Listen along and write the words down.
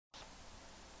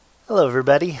Hello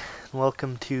everybody, and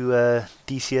welcome to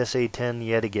DCS A-10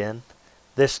 yet again.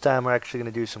 This time we're actually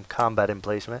going to do some combat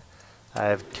emplacement. I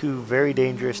have two very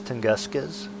dangerous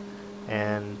Tunguskas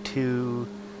and two,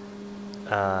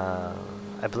 I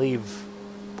believe,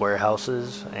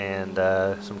 warehouses and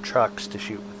some trucks to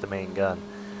shoot with the main gun.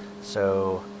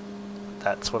 So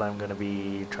that's what I'm going to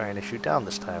be trying to shoot down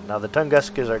this time. Now the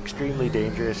Tunguskas are extremely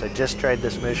dangerous. I just tried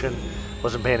this mission,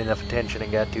 wasn't paying enough attention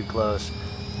and got too close,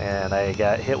 and I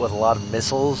got hit with a lot of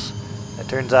missiles. It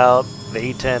turns out the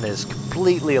A-10 is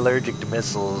completely allergic to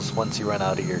missiles once you run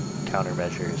out of your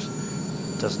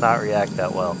countermeasures. It does not react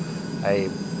that well.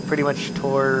 I pretty much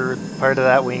tore part of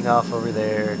that wing off over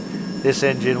there. This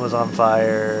engine was on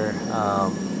fire.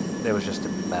 It was just a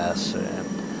mess. And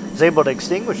I was able to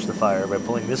extinguish the fire by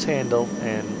pulling this handle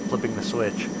and flipping the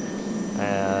switch.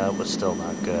 It was still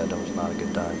not good. It was not a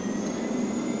good time.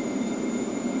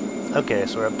 Okay,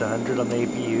 so we're up to 100 on the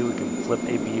APU. We can flip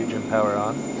APU gen power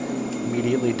on.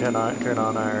 Immediately turn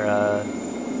on our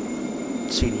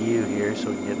CDU here so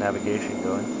we can get navigation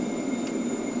going.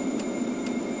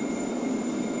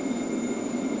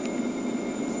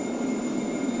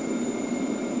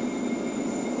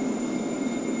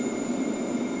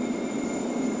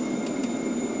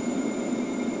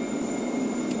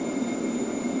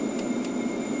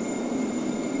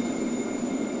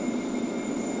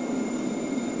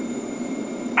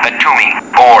 Batumi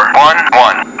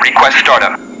 411. Request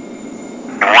startup.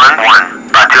 1-1.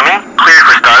 Batumi, cleared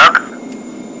for startup.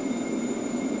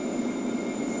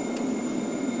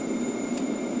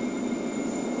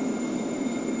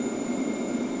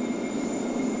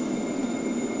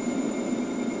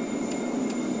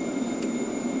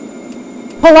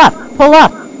 Pull up, pull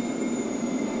up.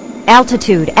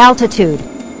 Altitude, altitude.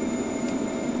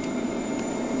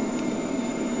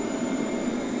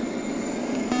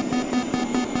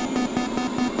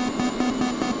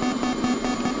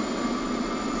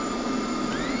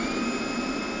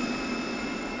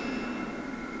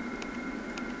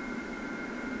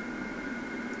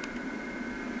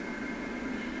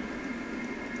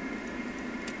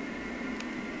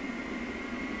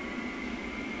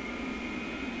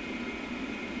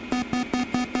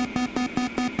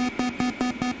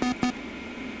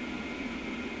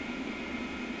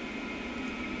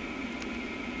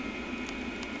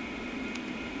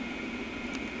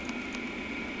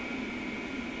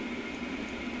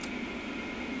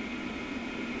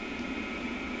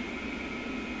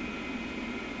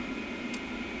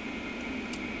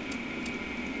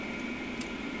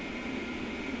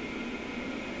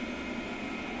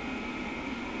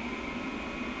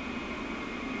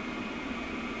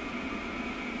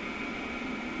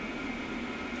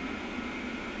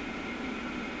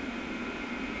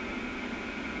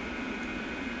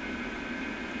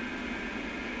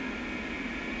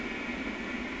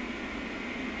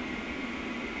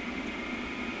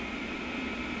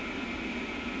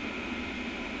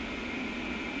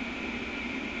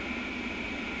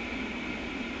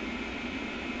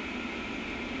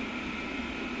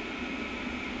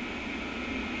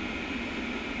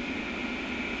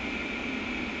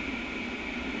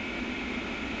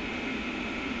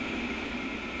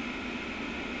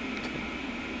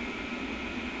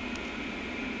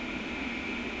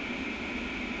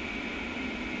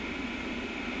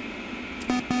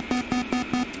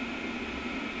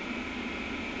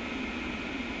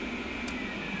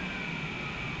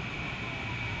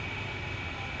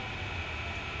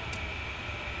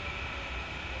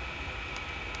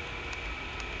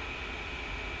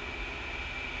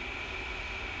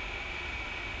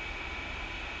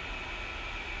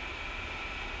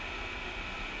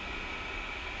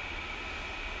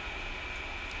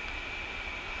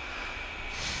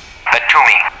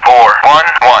 Batumi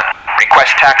 411.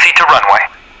 Request taxi to runway.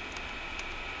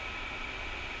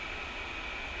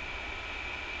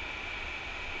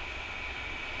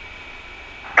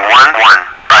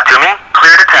 Batumi,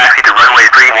 clear to taxi to runway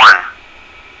 31.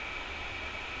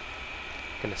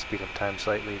 Gonna speed up time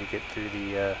slightly to get through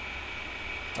the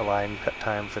align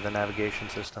time for the navigation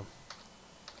system.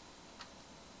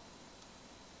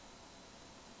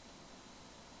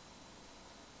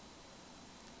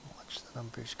 Watch the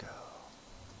numbers go.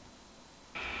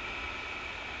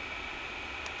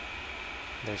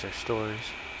 There's our stores.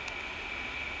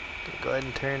 Gonna go ahead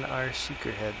and turn our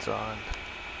seeker heads on.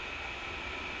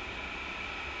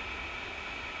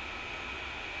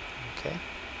 Okay.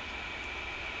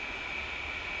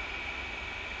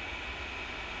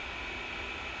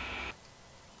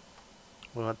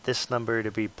 We want this number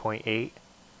to be 0.8.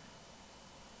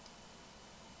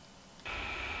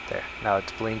 There. Now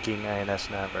it's blinking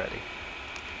INS nav ready.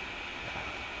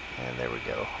 And there we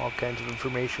go. All kinds of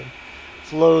information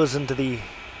flows into the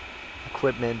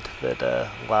equipment that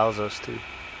allows us to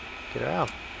get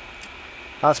around.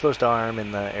 Not supposed to arm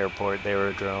in the airport, the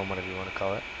aerodrome, whatever you want to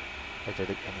call it. I did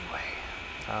it anyway.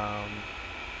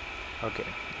 Okay.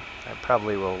 I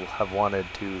probably will have wanted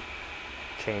to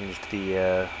change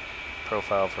the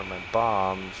profile for my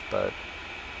bombs, but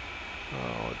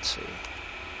let's see.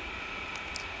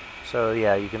 So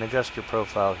yeah, you can adjust your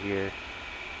profile here.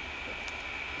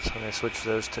 So I'm going to switch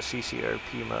those to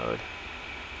CCRP mode.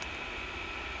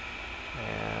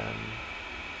 And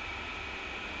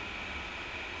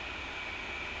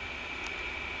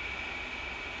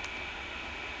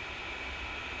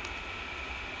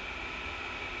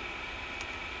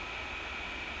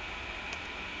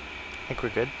I think we're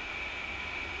good.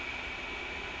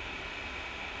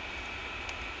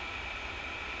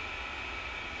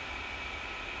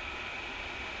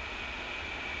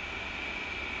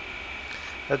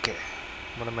 Okay,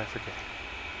 what am I forgetting?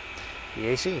 The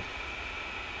AC.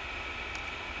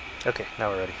 Okay, now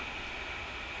we're ready.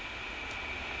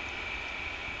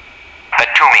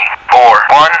 Atumi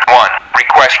 411,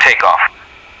 request takeoff.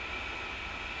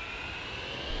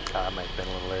 I might have been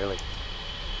a little early,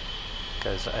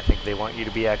 because I think they want you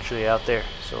to be actually out there,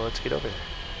 so let's get over there.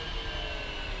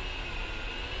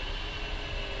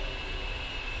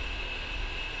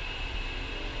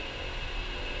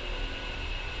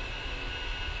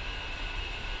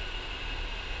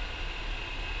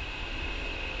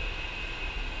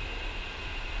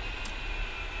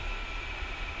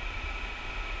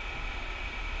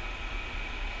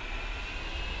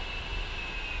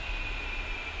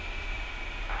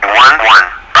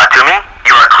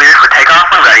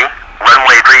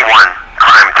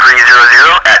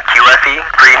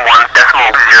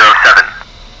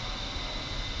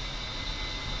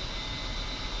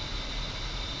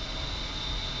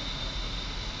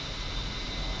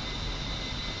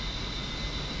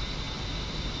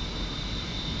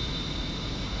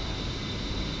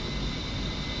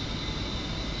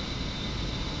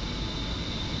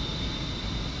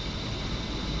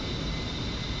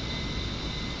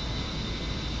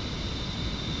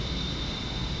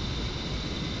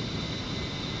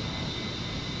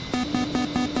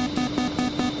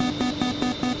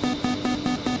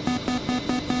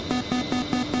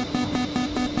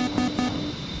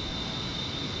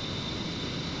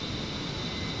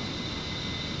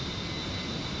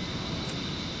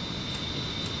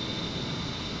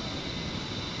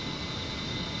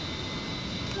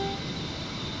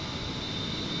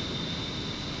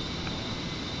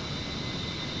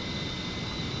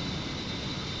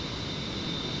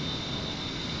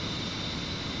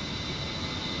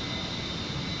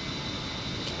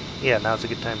 Yeah, now's a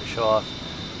good time to show off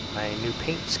my new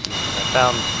paint scheme. I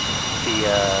found the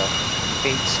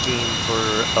paint scheme for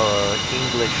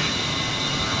English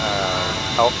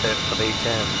outfit of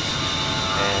A-10s,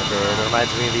 and it reminds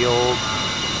me of the old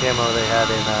camo they had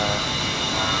in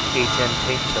A-10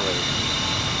 Painkillers.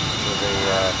 It was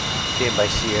a game by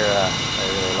Sierra I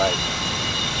really like,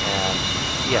 and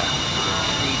yeah, it's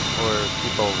a treat for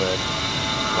people that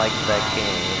like that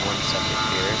game. 1 second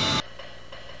here.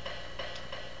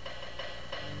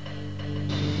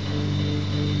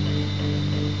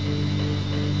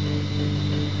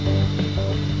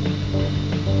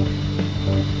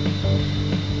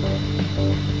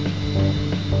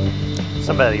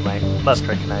 Somebody must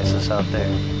recognize this out there.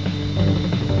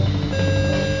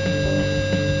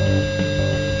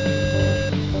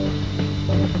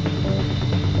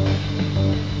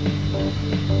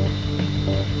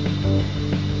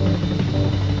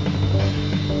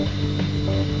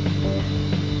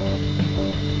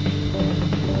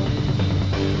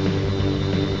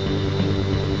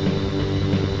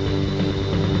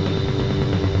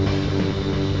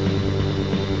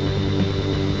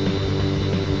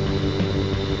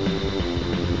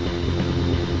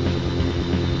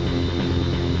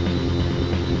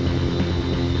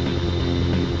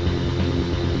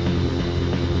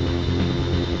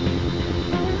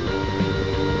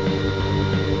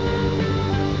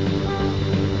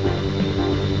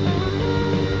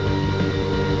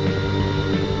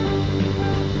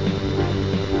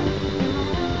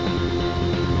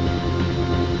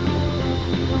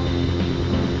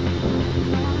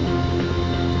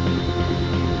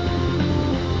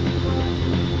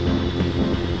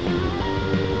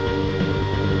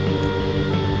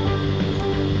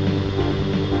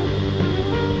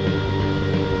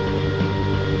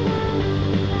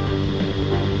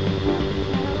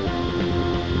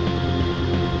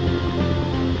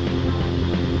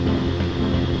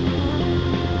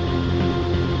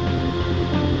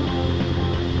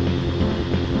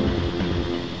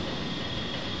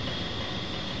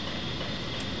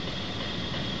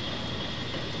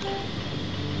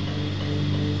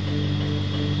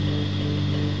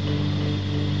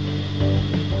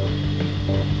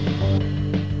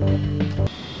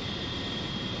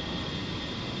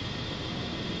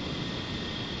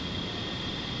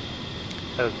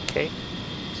 Okay,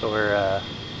 so we're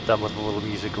done with a little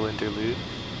musical interlude,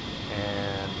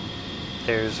 and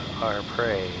there's our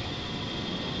prey.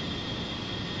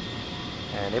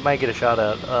 And it might get a shot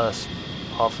at us,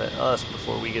 off at us,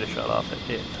 before we get a shot off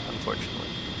at it, unfortunately.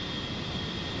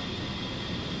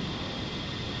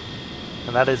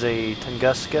 And that is a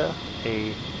Tunguska,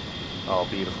 oh,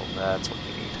 beautiful, that's what we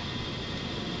need.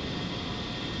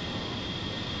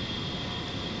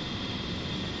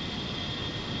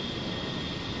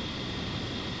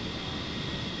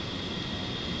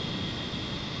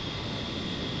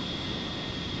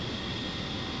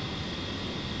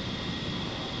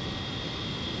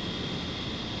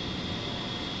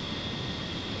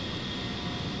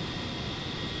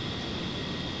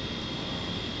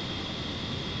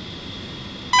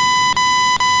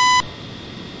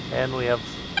 And we have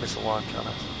missile launch on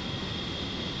us.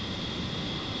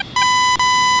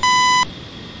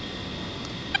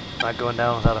 Not going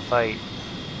down without a fight.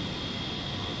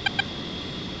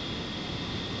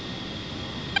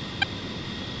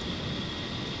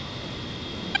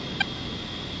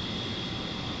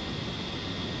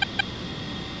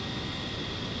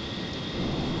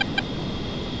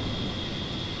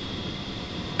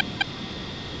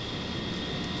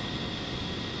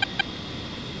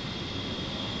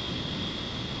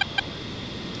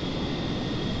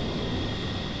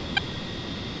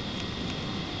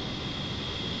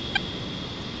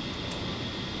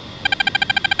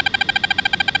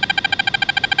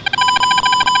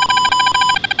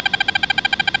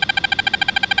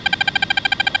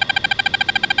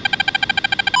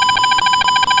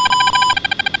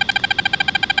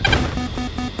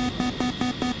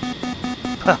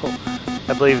 Well,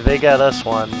 I believe they got us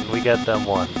one, we got them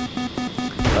one.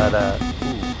 But,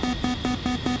 ooh.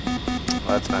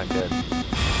 Well, that's not good.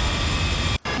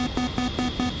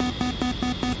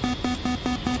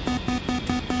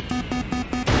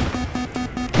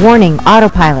 Warning,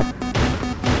 autopilot.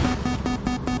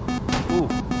 Ooh.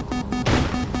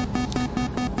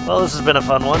 Well, this has been a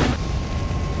fun one.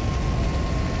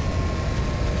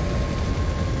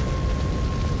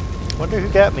 Wonder who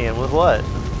got me and with what?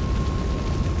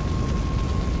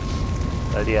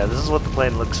 But yeah, this is what the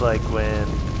plane looks like when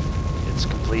it's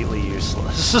completely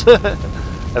useless.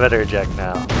 I better eject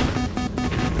now.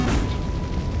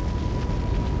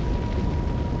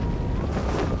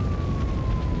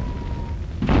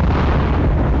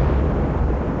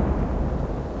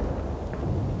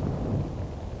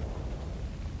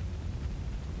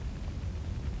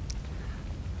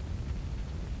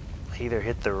 I either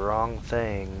hit the wrong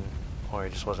thing or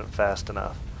it just wasn't fast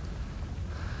enough.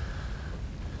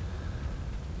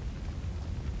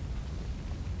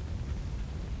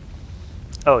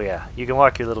 Oh yeah, you can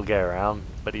walk your little guy around,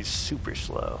 but he's super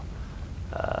slow.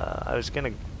 I was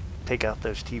gonna take out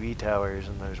those TV towers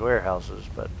and those warehouses,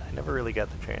 but I never really got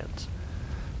the chance.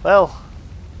 Well,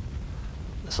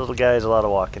 this little guy has a lot of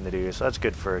walking to do, so that's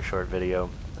good for a short video,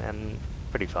 and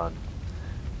pretty fun.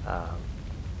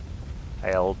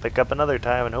 I'll pick up another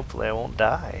time, and hopefully I won't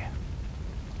die.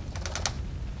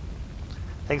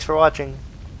 Thanks for watching.